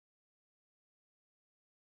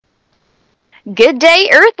Good day,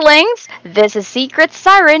 Earthlings! This is Secret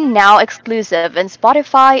Siren, now exclusive in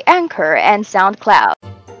Spotify, Anchor, and SoundCloud.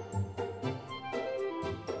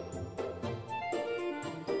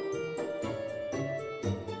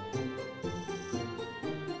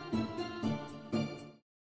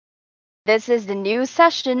 This is the new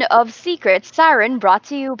session of Secret Siren brought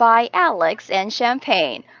to you by Alex and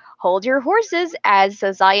Champagne. Hold your horses as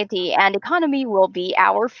society and economy will be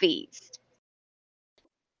our feast.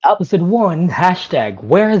 Episode 1 Hashtag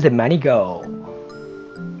Where the Money Go.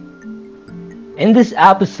 In this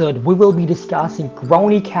episode, we will be discussing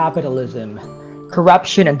crony capitalism,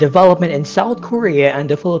 corruption and development in South Korea and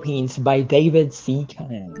the Philippines by David C.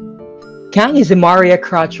 Kang. Kang is a Maria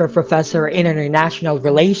Crutcher Professor in International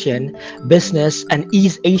Relation, Business, and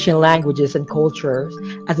East Asian Languages and Cultures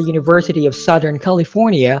at the University of Southern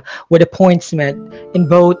California with appointment in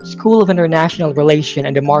both School of International Relation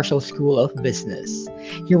and the Marshall School of Business.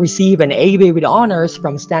 He received an ABA with honors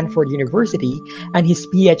from Stanford University and his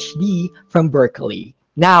PhD from Berkeley.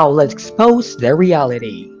 Now let's expose the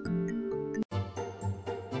reality.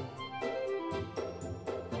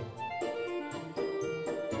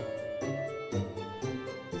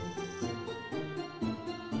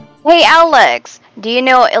 Hey Alex, do you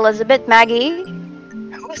know Elizabeth Maggie?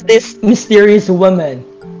 Who's this mysterious woman?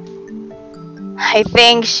 I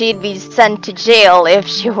think she'd be sent to jail if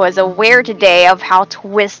she was aware today of how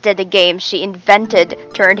twisted the game she invented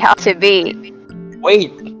turned out to be.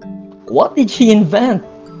 Wait, what did she invent?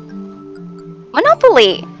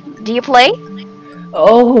 Monopoly! Do you play?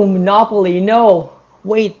 Oh, Monopoly, no.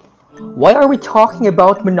 Wait, why are we talking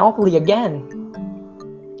about Monopoly again?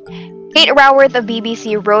 Kate Raworth of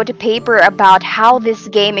BBC wrote a paper about how this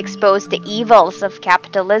game exposed the evils of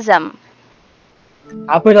capitalism.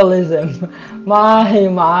 Capitalism.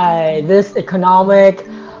 My, this economic,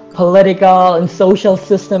 political, and social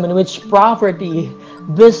system in which property,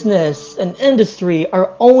 business, and industry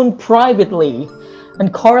are owned privately.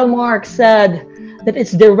 And Karl Marx said that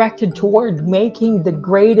it's directed toward making the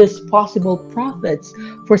greatest possible profits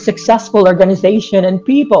for successful organization and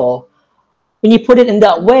people. When you put it in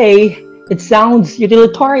that way, it sounds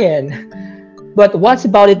utilitarian. But what's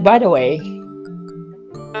about it, by the way?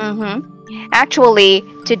 Actually,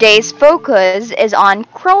 today's focus is on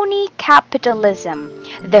crony capitalism,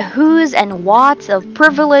 the who's and what's of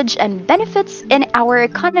privilege and benefits in our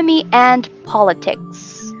economy and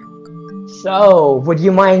politics. So, would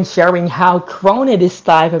you mind sharing how crony this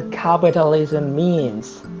type of capitalism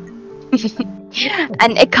means?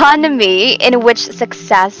 An economy in which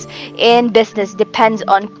success in business depends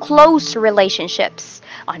on close relationships,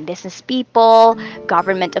 on business people,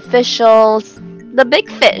 government officials, the big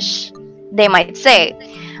fish, they might say.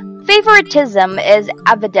 Favoritism is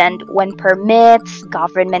evident when permits,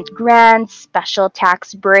 government grants, special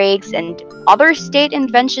tax breaks, and other state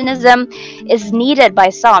interventionism is needed by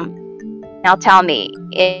some. Now tell me,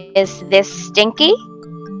 is this stinky?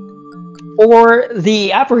 For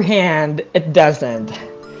the upper hand, it doesn't.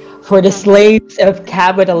 For the slaves of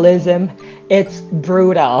capitalism, it's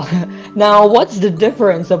brutal. Now, what's the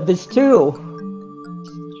difference of these two?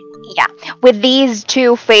 Yeah, with these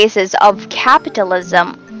two phases of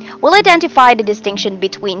capitalism, we'll identify the distinction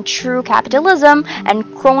between true capitalism and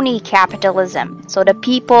crony capitalism. So the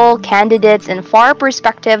people, candidates, and far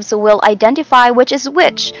perspectives will identify which is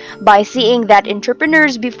which by seeing that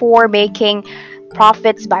entrepreneurs before making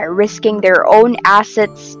profits by risking their own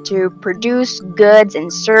assets to produce goods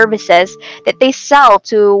and services that they sell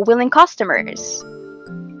to willing customers.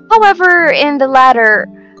 However, in the latter,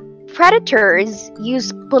 predators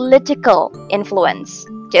use political influence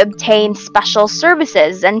to obtain special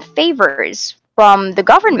services and favors from the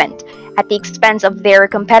government at the expense of their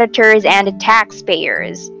competitors and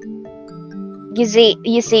taxpayers. You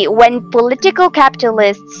see, when political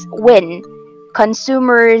capitalists win,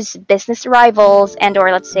 consumers, business rivals, and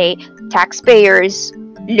or let's say taxpayers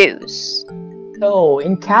lose. So,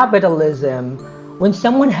 in capitalism, when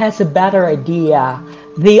someone has a better idea,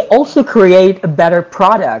 they also create a better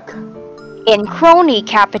product. In crony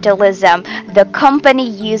capitalism, the company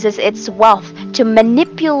uses its wealth to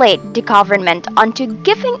manipulate the government onto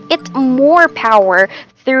giving it more power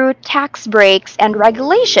through tax breaks and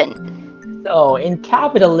regulation. So, in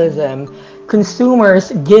capitalism,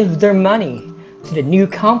 consumers give their money to the new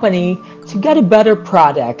company to get a better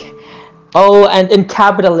product. Oh, and in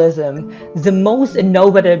capitalism, the most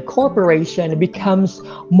innovative corporation becomes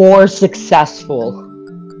more successful.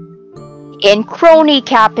 In crony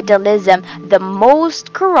capitalism, the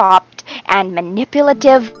most corrupt and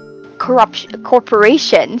manipulative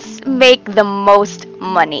corporations make the most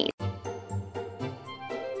money.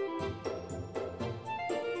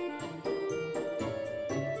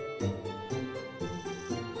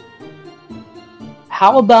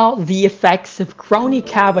 how about the effects of crony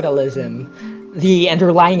capitalism, the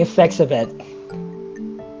underlying effects of it?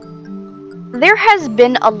 There has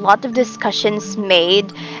been a lot of discussions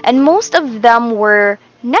made, and most of them were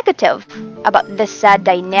negative about the sad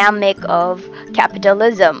dynamic of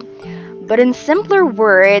capitalism. But in simpler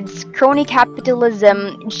words, crony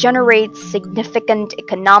capitalism generates significant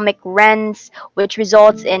economic rents, which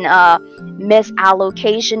results in a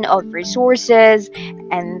misallocation of resources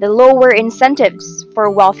and the lower incentives for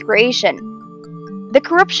wealth creation. The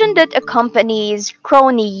corruption that accompanies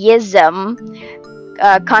cronyism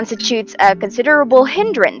constitutes a considerable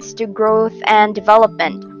hindrance to growth and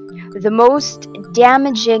development. The most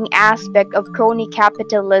damaging aspect of crony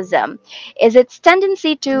capitalism is its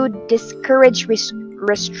tendency to discourage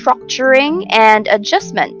restructuring and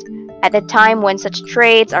adjustment at a time when such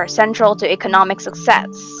traits are central to economic success.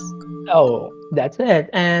 Oh, that's it.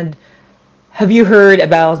 And have you heard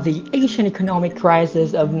about the Asian economic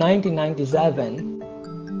crisis of 1997?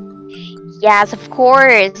 Yes, of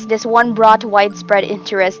course. This one brought widespread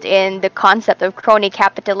interest in the concept of crony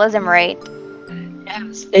capitalism, right?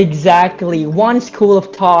 Yes, exactly. One school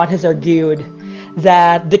of thought has argued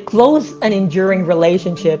that the close and enduring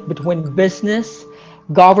relationship between business,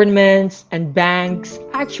 governments, and banks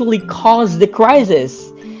actually caused the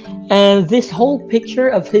crisis. And this whole picture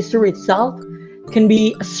of history itself can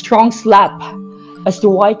be a strong slap as to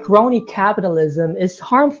why crony capitalism is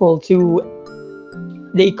harmful to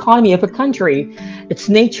the economy of a country. Its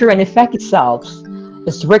nature and effect itself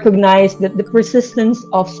is recognized that the persistence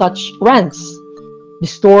of such rents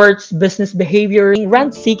distorts business behavior,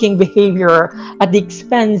 rent seeking behavior at the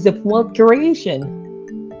expense of wealth creation.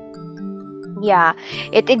 Yeah,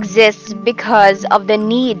 it exists because of the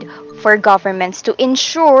need for governments to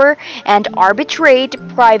ensure and arbitrate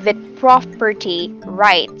private property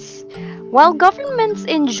rights. While governments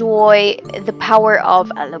enjoy the power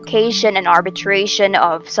of allocation and arbitration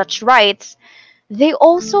of such rights, they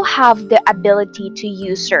also have the ability to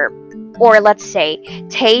usurp, or let's say,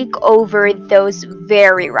 take over those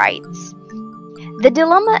very rights. The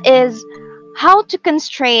dilemma is how to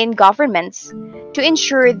constrain governments to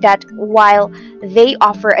ensure that while they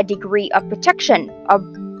offer a degree of protection of,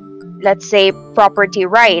 let's say, property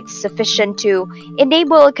rights sufficient to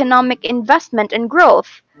enable economic investment and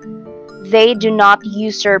growth, they do not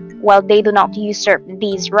usurp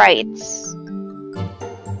these rights.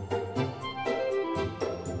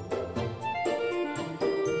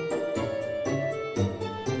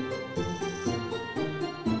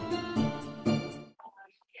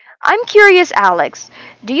 I'm curious, Alex,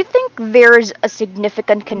 do you think there's a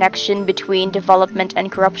significant connection between development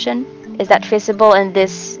and corruption? Is that visible in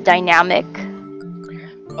this dynamic?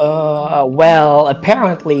 Well,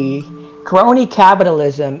 apparently, crony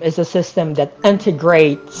capitalism is a system that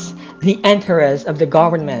integrates the interests of the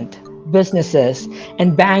government, businesses,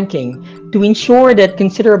 and banking to ensure that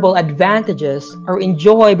considerable advantages are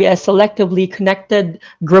enjoyed by a selectively connected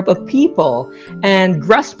group of people, and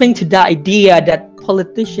grasping to the idea that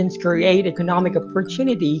politicians create economic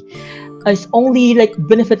opportunity is only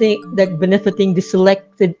benefiting the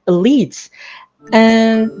selected elites,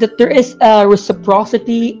 and that there is a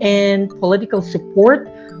reciprocity in political support,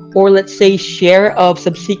 or let's say share of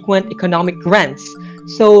subsequent economic grants.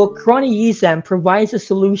 So cronyism provides a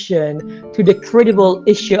solution to the credible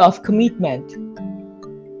issue of commitment.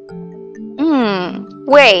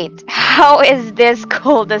 Wait, how is this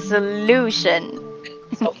called a solution?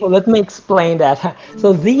 So let me explain that.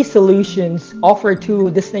 So these solutions offer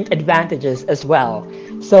two distinct advantages as well.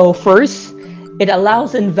 So first, it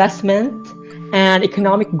allows investment and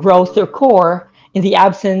economic growth to occur in the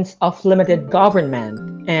absence of limited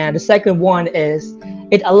government. And the second one is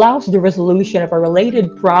it allows the resolution of a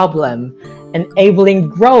related problem, enabling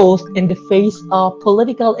growth in the face of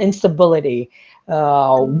political instability.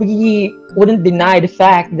 We wouldn't deny the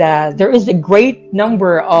fact that there is a great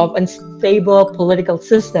number of unstable political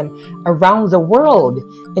system around the world.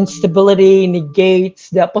 Instability negates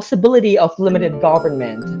the possibility of limited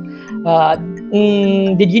government.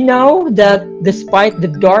 Did you know that despite the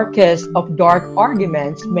darkest of dark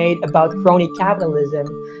arguments made about crony capitalism,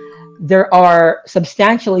 there are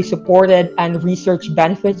substantially supported and researched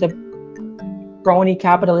benefits of crony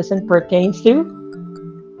capitalism pertains to?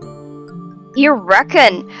 You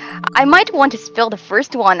reckon? I might want to spill the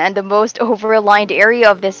first one and the most overlined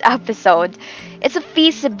area of this episode. It's a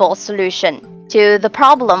feasible solution to the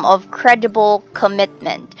problem of credible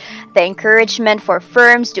commitment, the encouragement for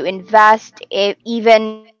firms to invest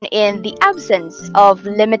even in the absence of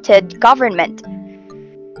limited government.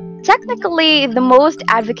 Technically, the most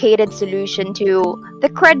advocated solution to the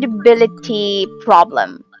credibility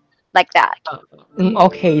problem, like that.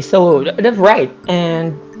 Okay, so that's right.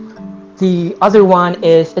 And the other one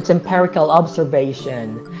is its empirical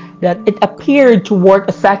observation that it appeared to work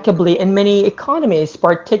effectively in many economies,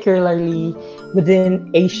 particularly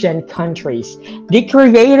within Asian countries. Did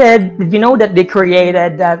you know that they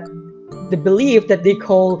created that the belief that they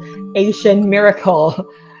call Asian miracle,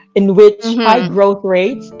 in which high Mm-hmm. growth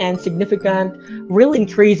rates and significant real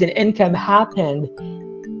increase in income happened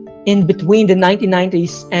in between the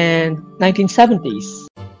 1990s and 1970s.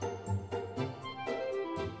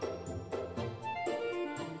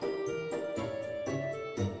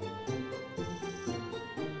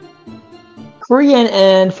 Korean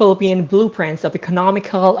and Philippine blueprints of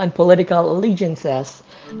economical and political allegiances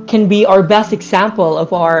can be our best example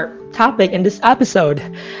of our topic in this episode.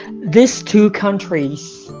 These two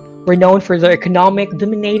countries were known for their economic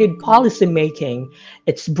dominated policy making,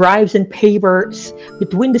 its bribes and favors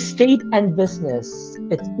between the state and business,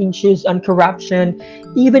 its issues on corruption,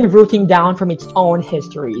 even rooting down from its own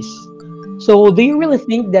histories. So, do you really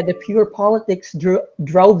think that the pure politics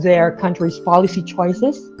drove their country's policy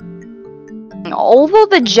choices? Although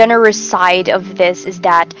the generous side of this is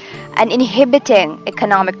that an inhibiting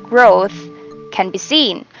economic growth can be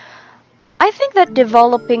seen, I think that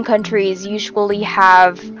developing countries usually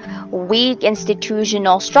have weak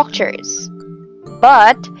institutional structures.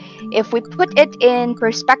 But if we put it in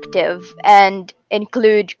perspective and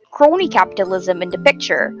include crony capitalism in the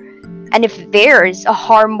picture, and if there's a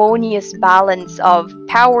harmonious balance of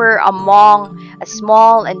power among a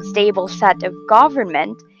small and stable set of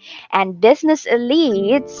government and business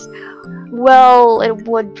elites, well, it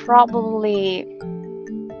would probably.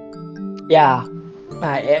 Yeah,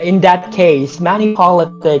 in that case, money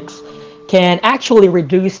politics can actually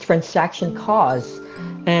reduce transaction costs,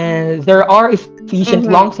 and there are efficient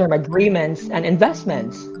long term Mhm. agreements and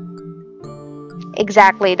investments.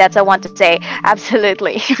 Exactly, that's what I want to say.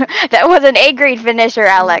 Absolutely. That was an A grade finisher,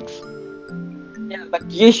 Alex. Yeah, but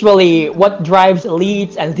usually, what drives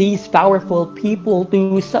elites and these powerful people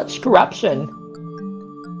to such corruption?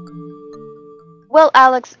 Well,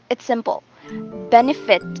 Alex, it's simple: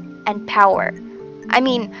 benefit and power. I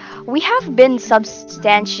mean, we have been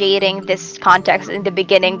substantiating this context in the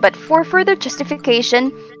beginning, but for further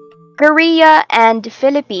justification, Korea and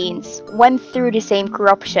Philippines went through the same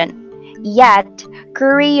corruption. Yet,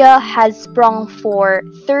 Korea has sprung for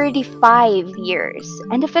 35 years,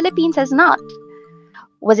 and the Philippines has not.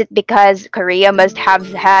 Was it because Korea must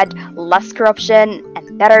have had less corruption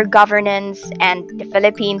and better governance, and the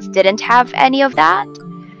Philippines didn't have any of that?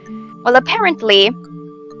 Well, apparently,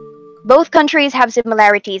 both countries have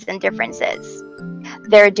similarities and differences.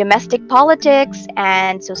 Their domestic politics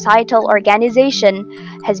and societal organization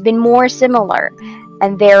has been more similar,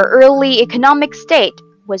 and their early economic state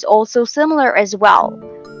was also similar as well.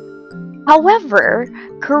 However,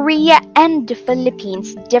 Korea and the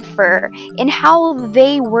Philippines differ in how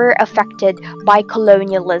they were affected by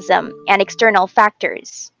colonialism and external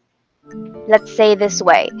factors. Let's say this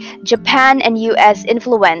way: Japan and US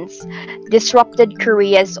influence disrupted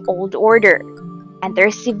Korea's old order, and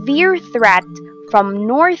their severe threat from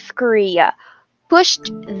North Korea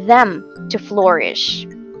pushed them to flourish.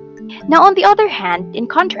 Now, on the other hand, in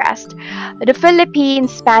contrast, the Philippine,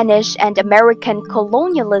 Spanish, and American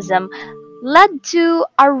colonialism led to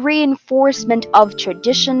a reinforcement of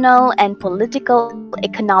traditional and political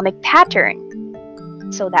economic pattern.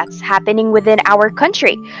 So that's happening within our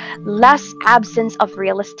country. Less absence of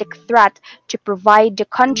realistic threat to provide the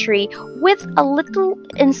country with a little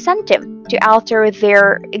incentive to alter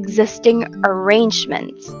their existing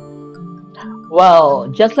arrangements. Well,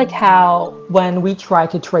 just like how when we try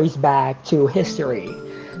to trace back to history.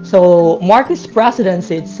 So, Marcos'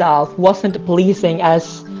 presidency itself wasn't pleasing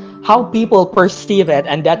as how people perceive it,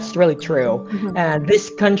 and that's really true. Mhm. And this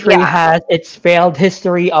country Yeah, has its failed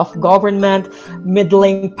history of government,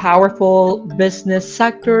 middling powerful business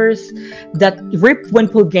sectors that reap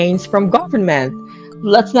windfall gains from government.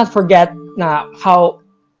 Let's not forget how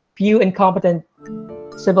few incompetent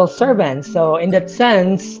civil servants. So in that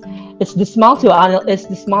sense, it's dismal to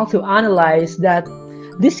analyze that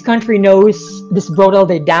this country knows this brutal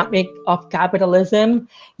dynamic of capitalism,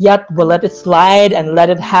 yet will let it slide and let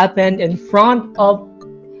it happen in front of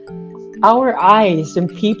our eyes and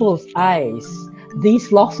people's eyes.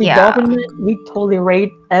 These lousy yeah, government we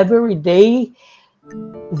tolerate every day,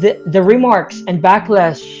 the remarks and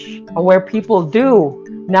backlash where people do.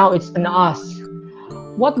 Now it's on us.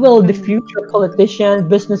 What will the mhm, future politicians,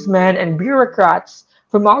 businessmen, and bureaucrats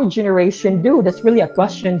from our generation do? That's really a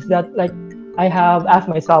question that I have asked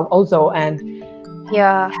myself also, and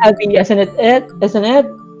yeah, heavy, isn't it? Isn't it?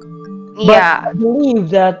 But yeah. I believe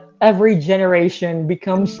that. every generation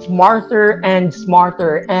becomes smarter and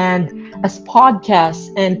smarter, and as podcasts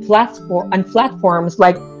and platforms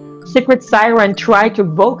like Secret Siren try to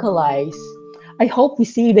vocalize, I hope we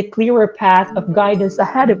see the clearer path of guidance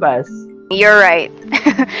ahead of us. You're right.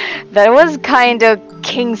 That was kind of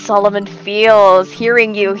King Solomon feels,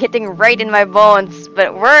 hearing you hitting right in my bones.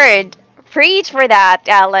 But word, preach for that,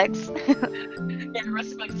 Alex.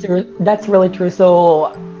 Yeah, that's really true.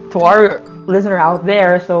 So, to our listener out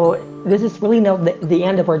there, so this is really now the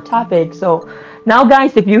end of our topic. So, now,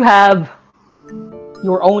 guys, if you have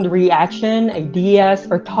your own reaction, ideas,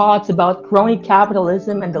 or thoughts about crony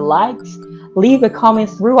capitalism and the likes, leave a comment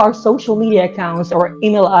through our social media accounts or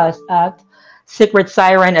email us at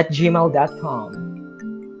secretsiren@gmail.com.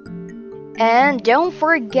 And don't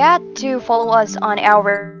forget to follow us on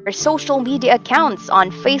our social media accounts on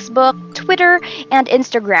Facebook, Twitter, and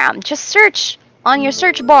Instagram. Just search on your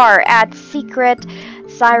search bar at Secret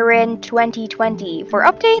Siren 2020 for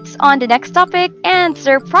updates on the next topic and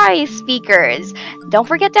surprise speakers. Don't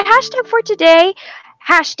forget the hashtag for today.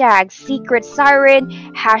 Hashtag Secret Siren.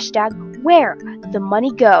 Hashtag Where the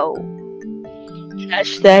Money Go.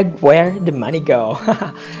 Hashtag where the money go.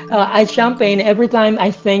 I champagne every time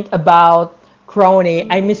I think about crony,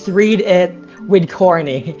 I misread it with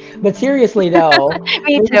corny. But seriously though,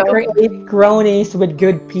 Me we too. create cronies with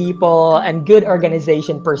good people and good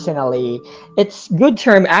organization personally. It's good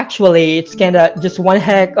term actually. It's kinda just one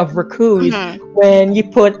heck of recluse Mhm. when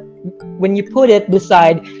you put it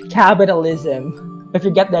beside capitalism. If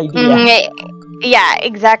you get the idea. Mhm. Yeah,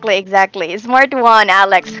 exactly, exactly. Smart one,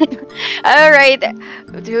 Alex. All right.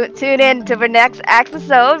 Tune in to the next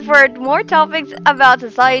episode for more topics about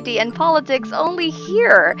society and politics only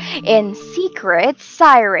here in Secret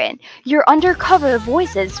Siren, your undercover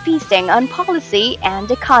voices feasting on policy and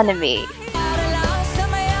economy.